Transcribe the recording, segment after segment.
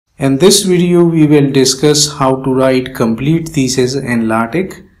In this video, we will discuss how to write complete thesis in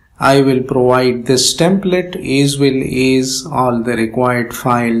LaTeX. I will provide this template as well as all the required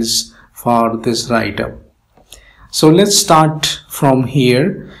files for this write-up. So let's start from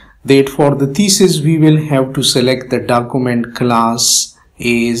here. That for the thesis, we will have to select the document class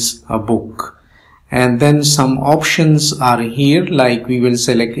as a book. And then some options are here, like we will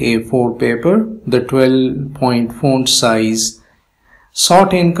select A4 paper, the 12-point font size.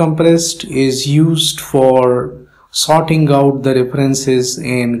 Sort and compressed is used for sorting out the references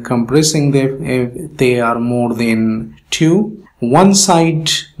and compressing them if they are more than 2. One side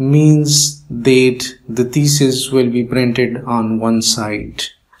means that the thesis will be printed on one side.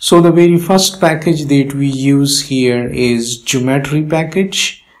 So the very first package that we use here is geometry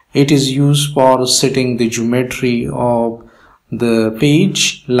package. It is used for setting the geometry of the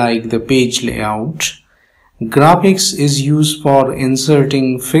page, like the page layout. Graphics is used for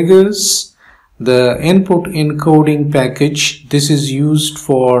inserting figures. The input encoding package, this is used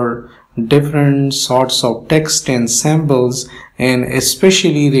for different sorts of text and symbols, and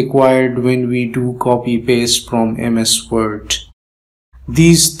especially required when we do copy paste from MS Word.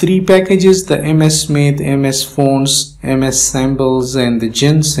 These three packages, the MS Math, MS Fonts, MS Symbols and the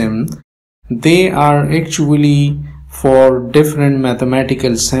GenSim, they are actually for different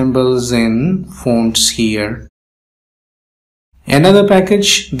mathematical symbols and fonts here. Another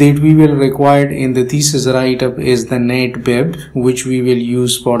package that we will require in the thesis write-up is the netbib, which we will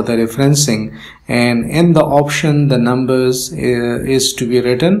use for the referencing, and in the option the numbers is to be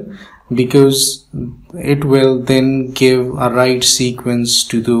written because it will then give a right sequence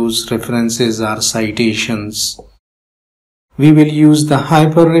to those references or citations. We will use the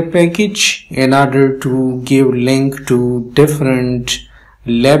hyperlink package in order to give link to different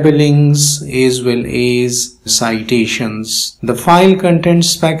labelings as well as citations. The file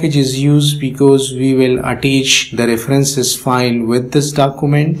contents package is used because we will attach the references file with this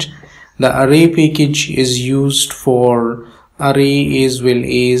document. The array package is used for array as well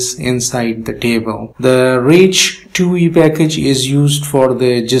as inside the table. The rach2e package is used for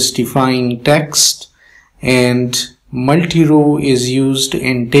the justifying text, and multi-row is used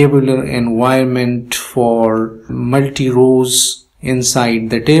in tabular environment for multi-rows inside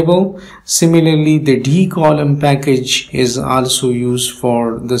the table. Similarly, the d-column package is also used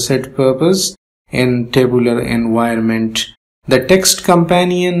for the set purpose in tabular environment. The text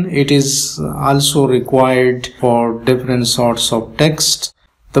companion, it is also required for different sorts of text.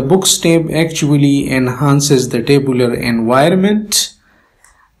 The books tab actually enhances the tabular environment.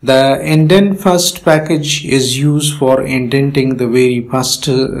 The indent first package is used for indenting the very first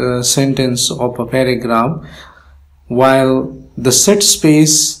sentence of a paragraph, while the set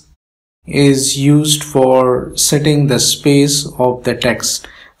space is used for setting the space of the text.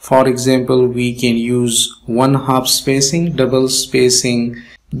 For example, we can use 1/2 spacing, double spacing.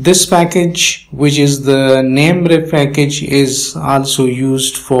 This package, which is the nameref package, is also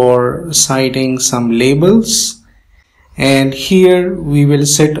used for citing some labels. And here we will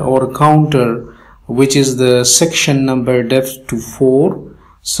set our counter, which is the section number depth, to 4.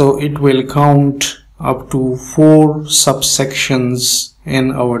 So it will count up to 4 subsections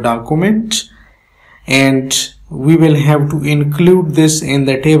in our document, and we will have to include this in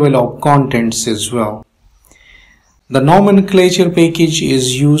the table of contents as well. The nomenclature package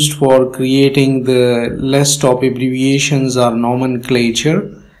is used for creating the list of abbreviations or nomenclature.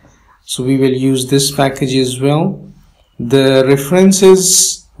 So we will use this package as well. The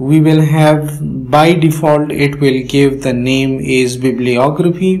references we will have, by default it will give the name as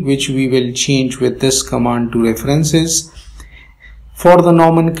bibliography, which we will change with this command to references. For the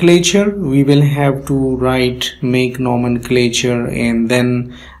nomenclature, we will have to write make nomenclature, and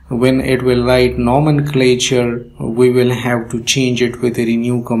then when it will write nomenclature, we will have to change it with a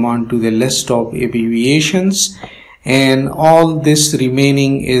renew command to the list of abbreviations. And all this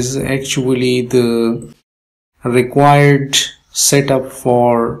remaining is actually the required setup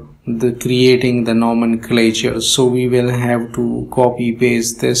for the creating the nomenclature. So we will have to copy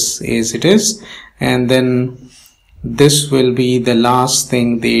paste this as it is, and then this will be the last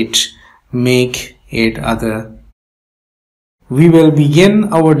thing that make it other. We will begin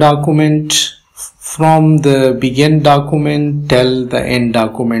our document from the begin document till the end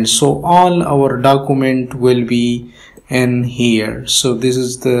document. So all our document will be in here. So this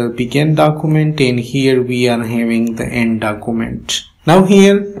is the begin document, and here we are having the end document. Now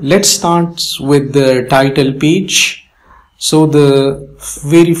here let's start with the title page. So the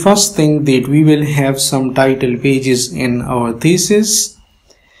very first thing that we will have some title pages in our thesis.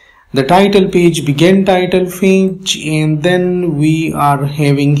 The title page, begin title page, and then we are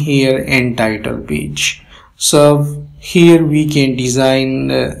having here end title page. So here we can design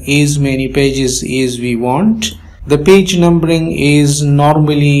as many pages as we want. The page numbering is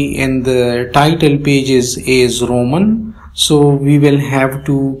normally in the title pages is Roman, so we will have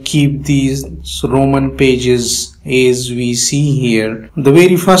to keep these Roman pages as we see here. The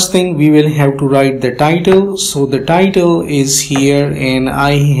very first thing, we will have to write the title. So the title is here, and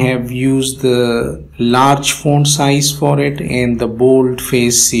I have used the large font size for it and the bold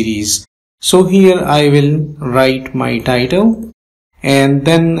face series. So here I will write my title, and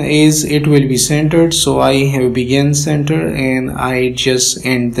then as it will be centered, so I have begin center and I just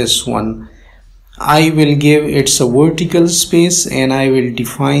end this one. I will give it's a vertical space, and I will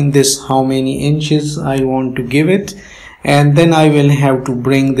define this how many inches I want to give it, and then I will have to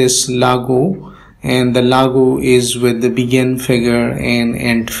bring this logo, and the logo is with the begin figure and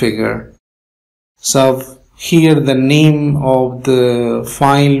end figure. So here the name of the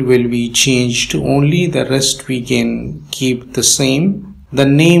file will be changed only, the rest we can keep the same. The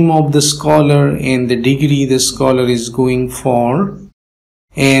name of the scholar and the degree the scholar is going for.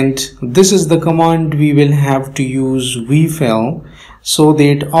 And this is the command we will have to use vfill, so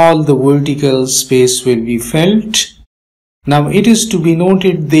that all the vertical space will be filled. Now it is to be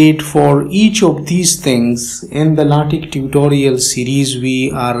noted that for each of these things in the LaTeX tutorial series,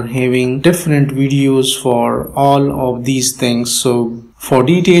 we are having different videos for all of these things. So for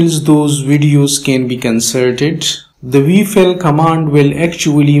details, those videos can be consulted. The vfill command will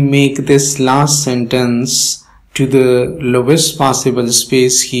actually make this last sentence to the lowest possible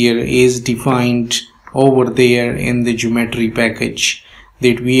space here is defined over there in the geometry package,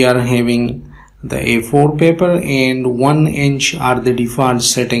 that we are having the A4 paper, and 1 inch are the default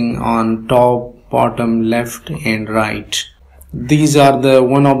setting on top, bottom, left and right. These are the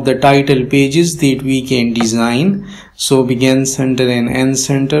one of the title pages that we can design. So begin center and end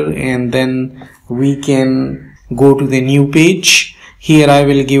center, and then we can go to the new page. Here I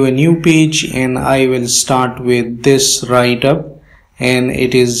will give a new page, and I will start with this write up, and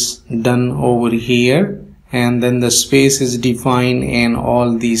it is done over here, and then the space is defined and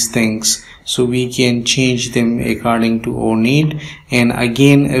all these things. So we can change them according to our need, and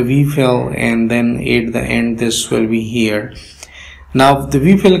again a vfill, and then at the end this will be here. Now the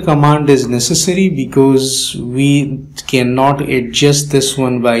vfill command is necessary because we cannot adjust this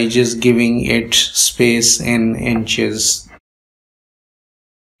one by just giving it space in inches.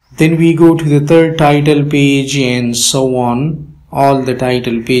 Then we go to the third title page and so on. All the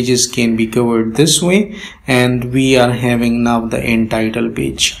title pages can be covered this way, and we are having now the end title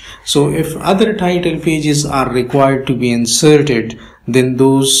page. So if other title pages are required to be inserted, then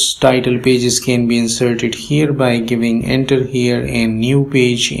those title pages can be inserted here by giving enter here and new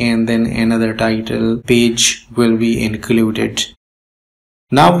page, and then another title page will be included.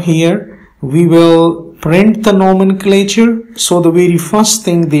 Now here we will print the nomenclature. So the very first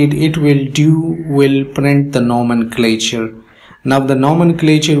thing that it will do will print the nomenclature. Now the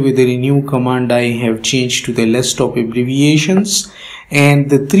nomenclature with the renew command I have changed to the list of abbreviations,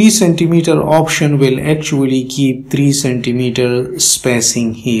 and the 3 cm option will actually keep 3 cm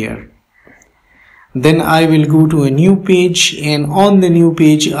spacing here. Then I will go to a new page, and on the new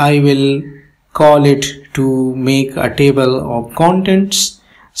page I will call it to make a table of contents.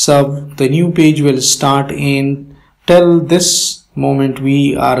 So the new page will start in till this moment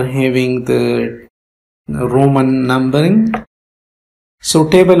we are having the Roman numbering. So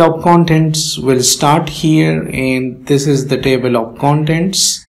table of contents will start here, and this is the table of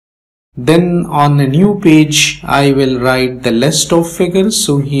contents. Then on the new page I will write the list of figures.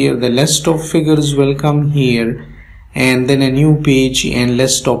 So here the list of figures will come here, and then a new page and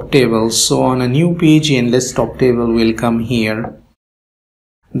list of tables. So on a new page and list of table will come here.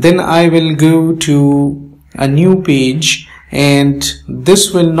 Then I will go to a new page, and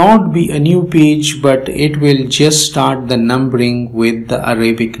this will not be a new page, but it will just start the numbering with the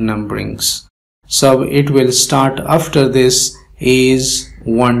Arabic numberings. So it will start after this is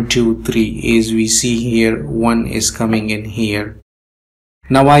 1, 2, 3. As we see here, 1 is coming in here.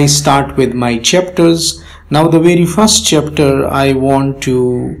 Now I start with my chapters. Now the very first chapter I want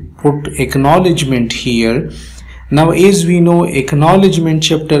to put acknowledgement here. Now as we know, acknowledgement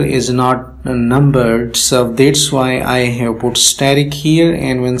chapter is not numbered, so that's why I have put static here,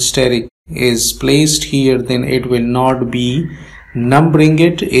 and when static is placed here, then it will not be numbering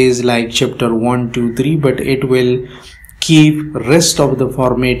it is like chapter 1, 2, 3, but it will keep rest of the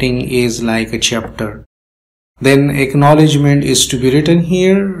formatting is like a chapter. Then acknowledgement is to be written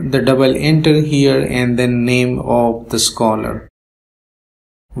here, the double enter here, and then name of the scholar.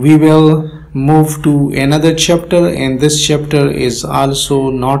 We will move to another chapter, and this chapter is also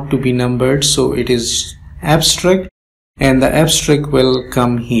not to be numbered, so it is abstract, and the abstract will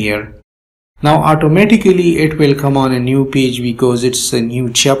come here. Now automatically it will come on a new page because it's a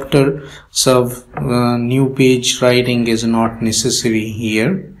new chapter, so new page writing is not necessary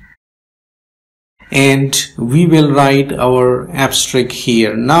here. And we will write our abstract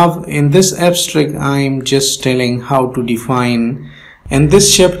here. Now in this abstract I am just telling how to define. In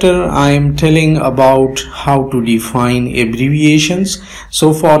this chapter I am telling about how to define abbreviations.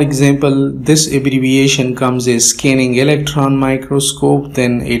 So for example, this abbreviation comes as scanning electron microscope,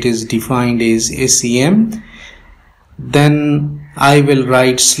 then it is defined as SEM. Then I will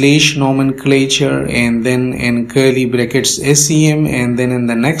write slash nomenclature, and then in curly brackets SEM, and then in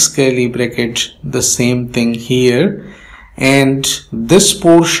the next curly bracket the same thing here. And this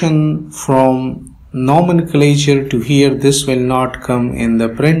portion from nomenclature to here, this will not come in the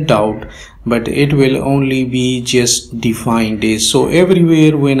printout, but it will only be just defined as. So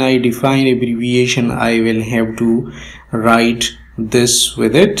everywhere when I define abbreviation, I will have to write this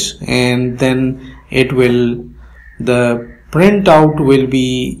with it, and then it will, the printout will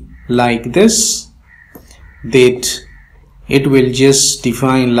be like this, that it will just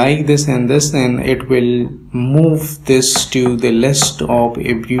define like this and this, and it will move this to the list of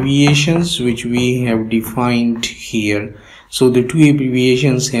abbreviations which we have defined here. So the two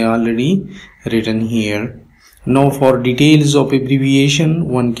abbreviations are already written here. Now for details of abbreviation,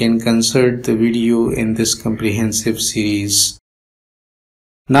 one can consult the video in this comprehensive series.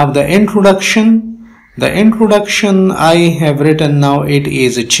 Now the introduction. The introduction I have written now, it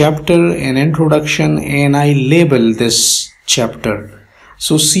is a chapter, an introduction, and I label this chapter.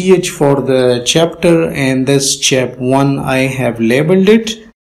 So CH for the chapter, and this chap 1 I have labeled it.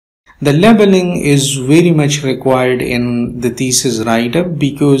 The labeling is very much required in the thesis write-up,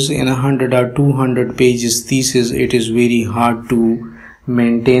 because in 100 or 200 pages thesis it is very hard to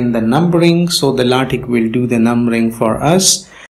maintain the numbering, so the LaTeX will do the numbering for us.